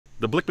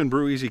The Blichmann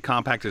Breweasy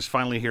Compact is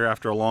finally here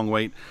after a long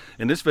wait.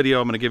 In this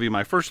video, I'm going to give you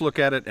my first look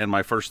at it and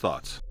my first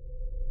thoughts.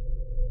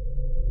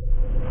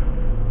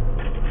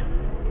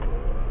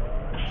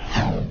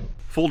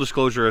 Full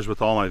disclosure, as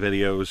with all my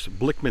videos,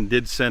 Blichmann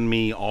did send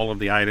me all of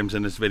the items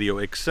in this video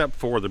except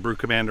for the Brew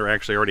Commander. I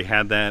actually already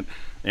had that,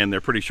 and they're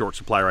pretty short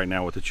supply right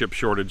now with the chip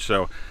shortage,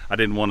 so I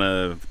didn't want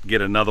to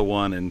get another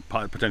one and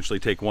potentially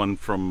take one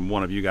from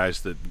one of you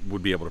guys that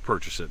would be able to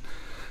purchase it.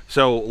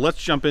 So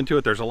let's jump into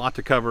it. There's a lot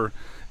to cover.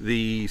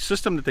 The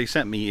system that they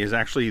sent me is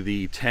actually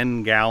the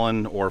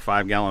 10-gallon or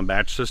 5-gallon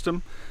batch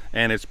system,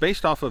 and it's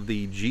based off of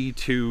the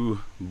G2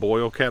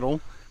 boil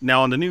kettle.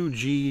 Now, on the new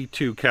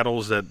G2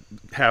 kettles that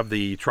have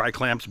the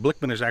tri-clamps,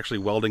 Blichmann is actually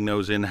welding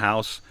those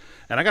in-house.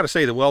 And I gotta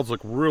say, the welds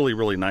look really,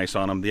 really nice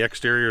on them. The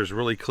exterior is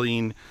really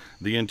clean.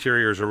 The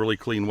interiors are really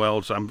clean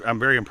welds. I'm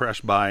very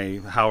impressed by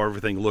how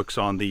everything looks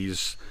on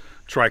these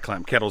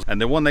tri-clamp kettles. And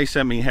the one they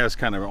sent me has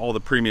kind of all the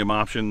premium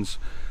options.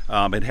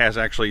 It has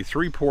actually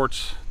 3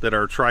 ports that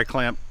are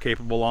tri-clamp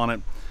capable on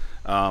it.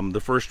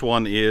 The first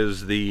one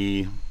is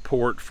the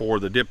port for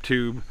the dip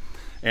tube.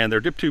 And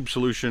their dip tube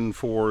solution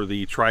for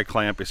the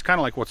tri-clamp is kind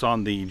of like what's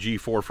on the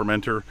G4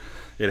 fermenter.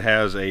 It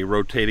has a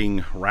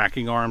rotating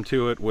racking arm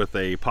to it with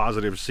a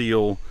positive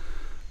seal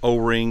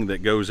O-ring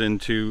that goes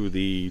into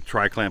the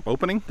tri-clamp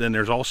opening. Then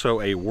there's also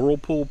a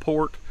whirlpool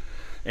port,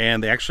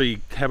 and they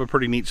actually have a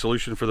pretty neat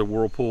solution for the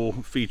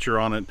whirlpool feature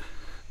on it.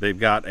 They've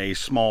got a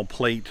small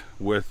plate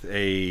with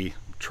a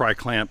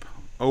tri-clamp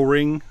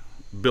O-ring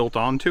built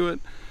onto it,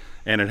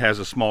 and it has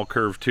a small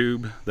curved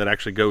tube that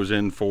actually goes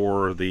in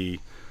for the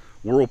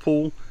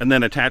whirlpool. And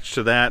then attached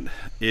to that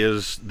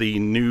is the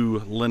new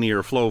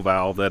linear flow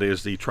valve that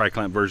is the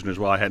tri-clamp version as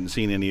well. I hadn't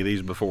seen any of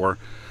these before,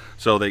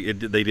 so they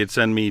did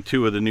send me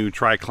 2 of the new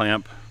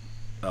tri-clamp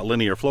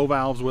linear flow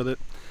valves with it.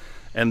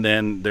 And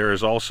then there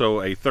is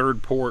also a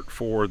 3rd port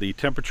for the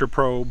temperature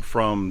probe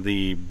from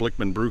the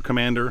Blichmann Brew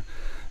Commander,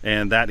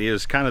 and that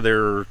is kind of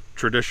their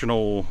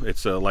traditional,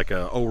 it's like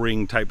a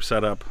O-ring type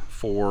setup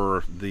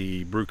for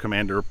the Brew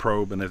Commander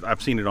probe, and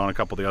I've seen it on a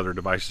couple of the other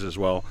devices as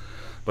well.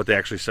 But they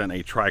actually sent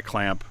a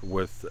tri-clamp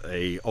with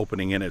a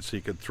opening in it, so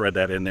you could thread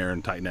that in there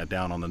and tighten that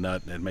down on the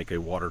nut and make a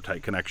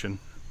watertight connection.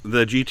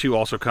 The G2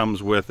 also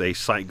comes with a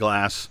sight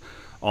glass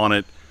on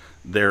it.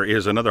 There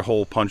is another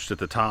hole punched at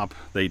the top.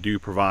 They do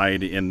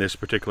provide, in this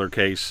particular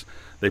case,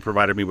 they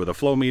provided me with a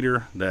flow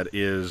meter that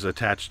is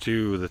attached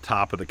to the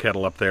top of the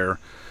kettle up there,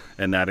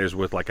 and that is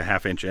with like a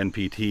 1/2-inch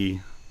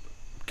NPT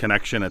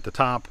connection at the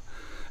top.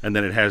 And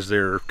then it has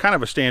their kind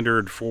of a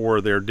standard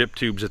for their dip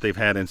tubes that they've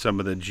had in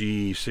some of the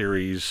G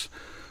series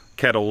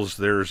kettles.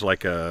 There's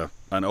like an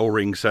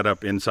O-ring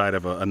setup inside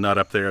of a nut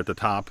up there at the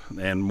top,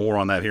 and more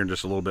on that here in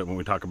just a little bit when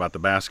we talk about the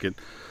basket.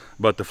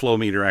 But the flow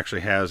meter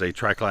actually has a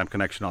tri-clamp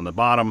connection on the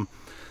bottom.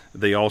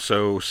 They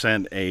also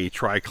sent a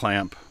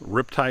tri-clamp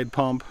riptide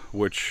pump,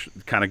 which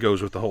kind of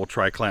goes with the whole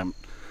tri-clamp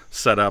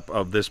setup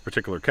of this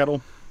particular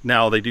kettle.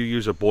 Now, they do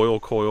use a boil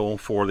coil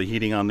for the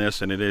heating on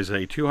this, and it is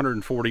a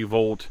 240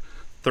 volt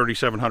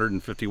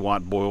 3750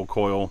 watt boil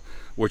coil,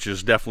 which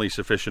is definitely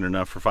sufficient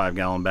enough for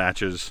 5-gallon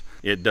batches.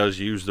 It does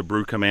use the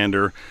Brew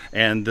Commander,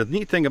 and the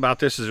neat thing about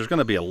this is there's going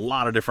to be a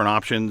lot of different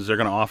options. They're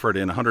going to offer it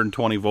in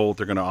 120 volt,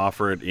 they're going to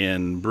offer it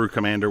in Brew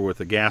Commander with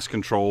the gas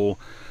control,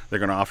 they're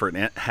going to offer it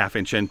in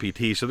 1/2-inch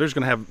NPT, so there's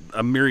going to have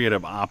a myriad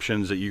of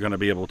options that you're going to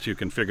be able to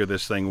configure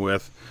this thing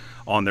with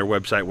on their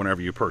website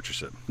whenever you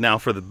purchase it. Now,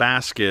 for the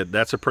basket,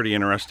 that's a pretty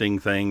interesting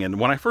thing, and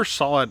when I first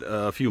saw it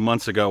a few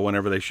months ago,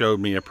 whenever they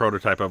showed me a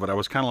prototype of it, I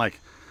was kind of like,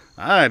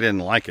 I didn't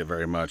like it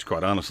very much,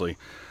 quite honestly.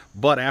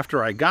 But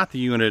after I got the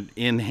unit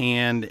in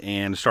hand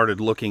and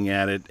started looking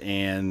at it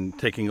and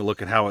taking a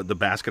look at how the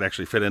basket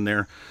actually fit in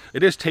there,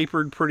 it is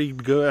tapered pretty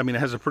good. I mean, it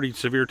has a pretty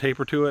severe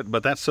taper to it,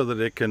 but that's so that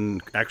it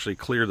can actually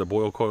clear the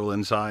boil coil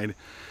inside.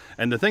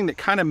 And the thing that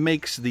kind of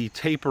makes the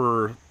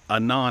taper a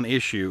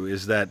non-issue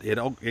is that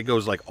it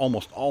goes like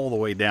almost all the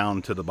way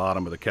down to the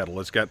bottom of the kettle.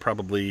 It's got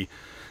probably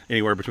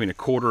anywhere between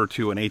 1/4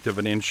 to 1/8 of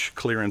an inch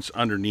clearance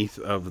underneath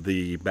of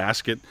the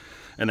basket,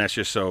 and that's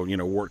just so, you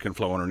know, wort can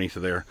flow underneath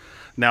of there.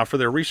 Now, for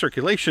their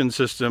recirculation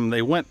system,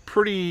 they went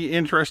pretty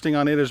interesting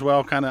on it as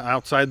well, kind of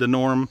outside the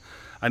norm.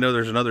 I know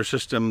there's another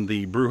system,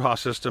 the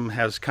brewhouse system,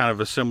 has kind of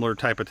a similar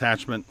type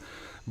attachment,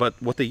 but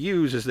what they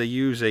use is they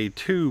use a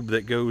tube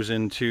that goes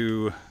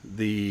into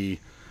the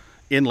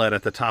inlet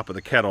at the top of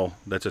the kettle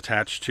that's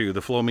attached to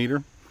the flow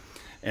meter.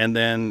 And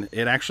then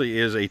it actually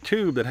is a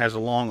tube that has a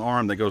long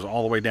arm that goes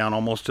all the way down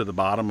almost to the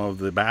bottom of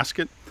the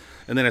basket.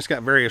 And then it's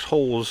got various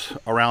holes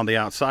around the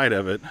outside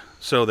of it,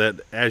 so that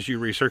as you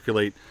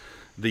recirculate,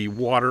 the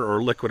water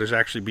or liquid is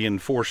actually being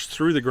forced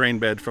through the grain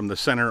bed from the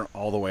center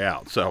all the way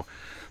out. So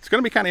it's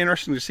going to be kind of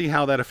interesting to see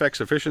how that affects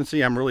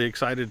efficiency. I'm really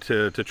excited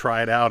to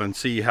try it out and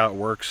see how it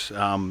works,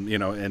 you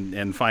know,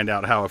 and find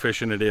out how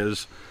efficient it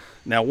is.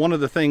 Now, one of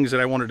the things that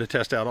I wanted to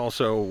test out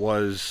also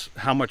was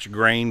how much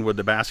grain would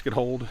the basket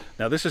hold.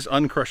 Now, this is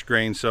uncrushed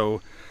grain,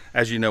 so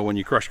as you know, when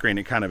you crush grain,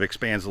 it kind of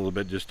expands a little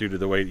bit just due to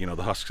the way, you know,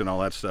 the husks and all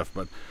that stuff.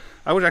 But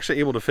I was actually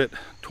able to fit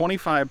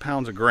 25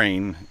 pounds of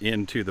grain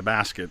into the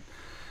basket,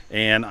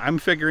 And I'm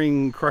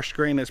figuring crushed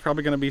grain that's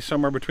probably going to be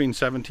somewhere between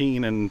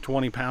 17 and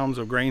 20 pounds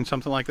of grain,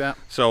 something like that.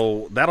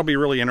 So that'll be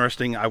really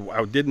interesting.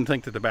 I didn't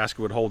think that the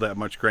basket would hold that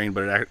much grain,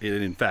 but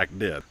it in fact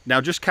did.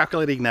 Now, just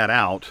calculating that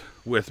out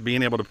with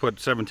being able to put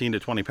 17 to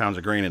 20 pounds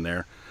of grain in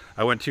there,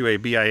 I went to a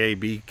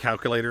BIAB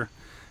calculator,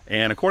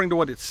 and according to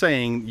what it's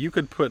saying, you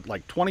could put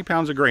like 20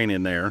 pounds of grain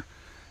in there,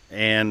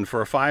 and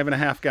for a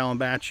 5.5 gallon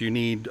batch, you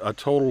need a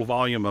total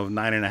volume of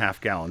 9.5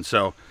 gallons.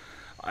 So,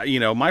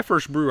 you know, my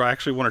first brew, I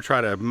actually want to try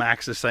to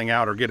max this thing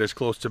out or get as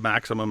close to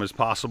maximum as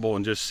possible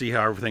and just see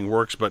how everything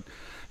works. But,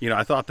 you know,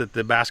 I thought that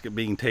the basket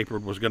being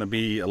tapered was going to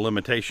be a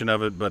limitation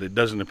of it, but it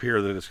doesn't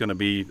appear that it's going to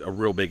be a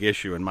real big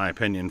issue, in my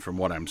opinion, from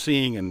what I'm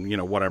seeing and, you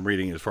know, what I'm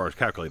reading as far as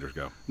calculators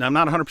go. Now, I'm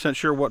not 100%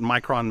 sure what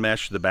micron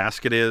mesh the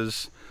basket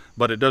is,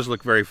 but it does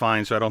look very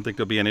fine, so I don't think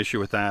there'll be an issue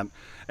with that.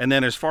 And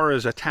then as far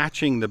as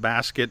attaching the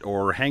basket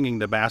or hanging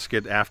the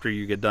basket after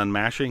you get done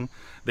mashing,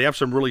 they have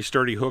some really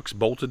sturdy hooks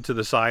bolted to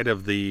the side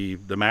of the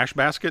mash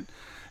basket,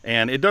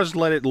 and it does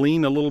let it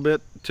lean a little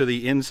bit to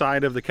the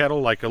inside of the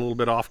kettle, like a little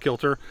bit off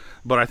kilter,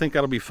 but I think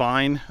that'll be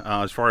fine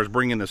as far as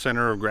bringing the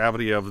center of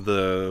gravity of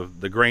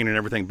the grain and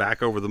everything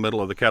back over the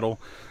middle of the kettle,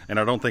 and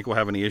I don't think we'll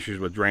have any issues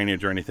with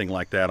drainage or anything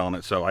like that on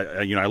it. So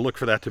I look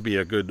for that to be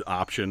a good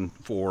option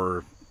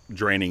for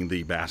draining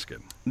the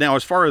basket. Now,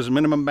 as far as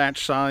minimum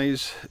batch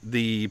size,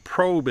 the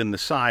probe in the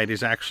side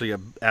is actually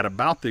at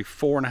about the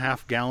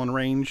 4.5 gallon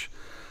range.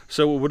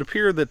 So it would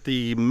appear that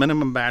the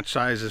minimum batch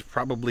size is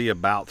probably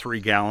about 3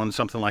 gallons,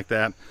 something like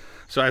that.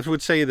 So I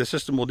would say the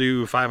system will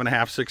do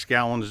 5.5, 6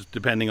 gallons,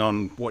 depending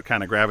on what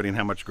kind of gravity and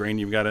how much grain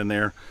you've got in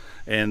there.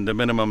 And the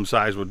minimum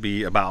size would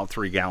be about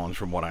 3 gallons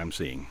from what I'm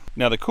seeing.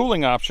 Now, the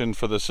cooling option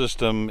for the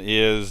system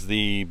is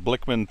the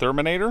Blichmann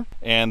Therminator,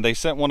 and they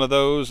sent one of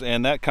those,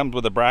 and that comes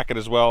with a bracket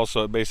as well,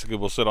 so it basically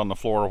will sit on the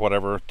floor or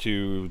whatever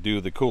to do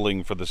the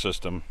cooling for the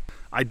system.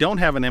 I don't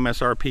have an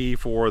MSRP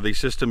for the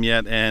system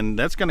yet, and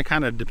that's going to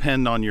kind of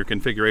depend on your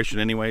configuration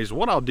anyways.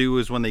 What I'll do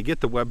is when they get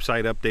the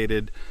website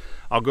updated,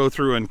 I'll go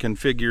through and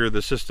configure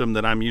the system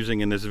that I'm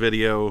using in this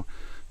video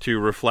to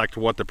reflect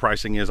what the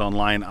pricing is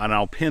online, and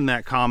I'll pin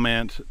that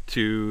comment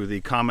to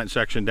the comment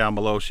section down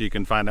below so you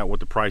can find out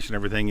what the price and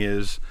everything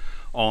is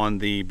on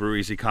the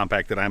Breweasy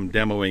Compact that I'm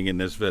demoing in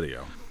this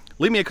video.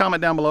 Leave me a comment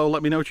down below.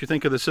 Let me know what you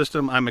think of the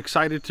system. I'm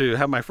excited to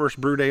have my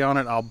first brew day on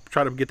it. I'll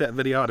try to get that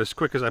video out as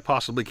quick as I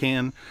possibly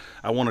can.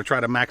 I want to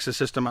try to max the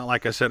system out,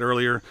 like I said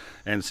earlier,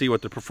 and see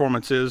what the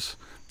performance is.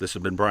 This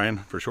has been Brian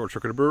for Short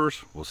Circuited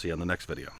Brewers. We'll see you on the next video.